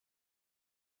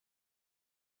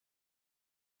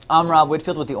I'm Rob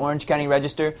Whitfield with the Orange County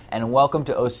Register, and welcome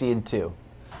to OC&2.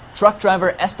 Truck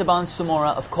driver Esteban Zamora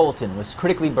of Colton was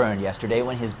critically burned yesterday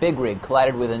when his big rig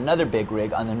collided with another big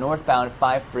rig on the northbound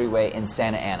 5 freeway in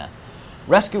Santa Ana.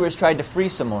 Rescuers tried to free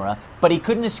Zamora, but he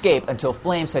couldn't escape until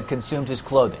flames had consumed his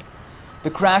clothing.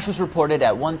 The crash was reported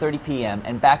at 1:30 p.m.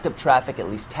 and backed up traffic at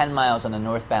least 10 miles on the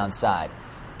northbound side.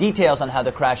 Details on how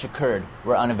the crash occurred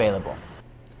were unavailable.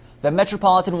 The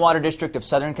Metropolitan Water District of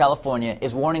Southern California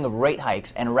is warning of rate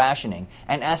hikes and rationing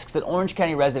and asks that Orange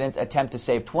County residents attempt to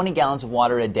save 20 gallons of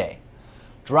water a day.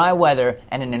 Dry weather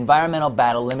and an environmental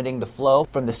battle limiting the flow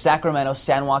from the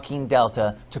Sacramento-San Joaquin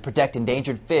Delta to protect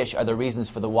endangered fish are the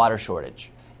reasons for the water shortage.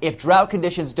 If drought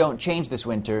conditions don't change this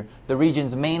winter, the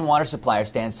region's main water supplier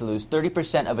stands to lose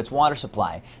 30% of its water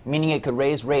supply, meaning it could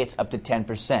raise rates up to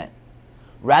 10%.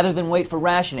 Rather than wait for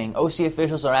rationing, OC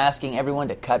officials are asking everyone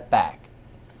to cut back.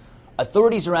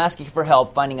 Authorities are asking for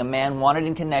help finding a man wanted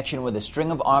in connection with a string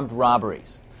of armed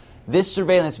robberies. This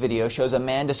surveillance video shows a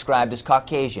man described as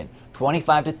Caucasian,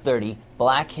 25 to 30,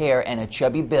 black hair and a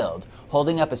chubby build,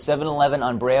 holding up a 7-Eleven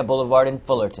on Brea Boulevard in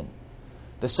Fullerton.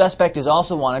 The suspect is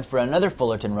also wanted for another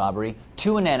Fullerton robbery,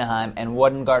 2 in Anaheim and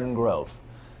 1 in Garden Grove.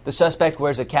 The suspect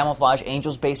wears a camouflage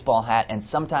Angels baseball hat and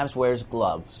sometimes wears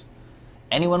gloves.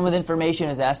 Anyone with information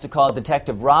is asked to call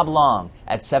Detective Rob Long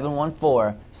at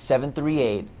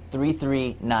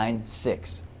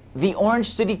 714-738-3396. The Orange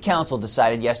City Council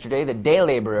decided yesterday that day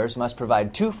laborers must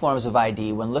provide 2 forms of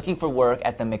ID when looking for work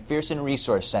at the McPherson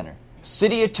Resource Center.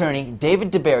 City Attorney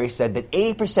David DeBerry said that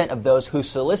 80% of those who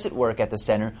solicit work at the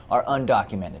center are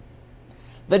undocumented.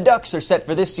 The Ducks are set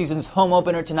for this season's home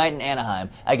opener tonight in Anaheim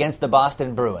against the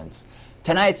Boston Bruins.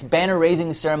 Tonight's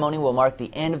banner-raising ceremony will mark the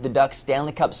end of the Ducks'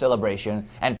 Stanley Cup celebration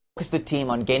and focus the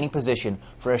team on gaining position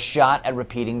for a shot at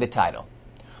repeating the title.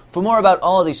 For more about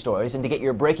all of these stories and to get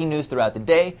your breaking news throughout the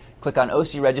day, click on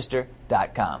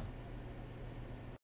OCRegister.com.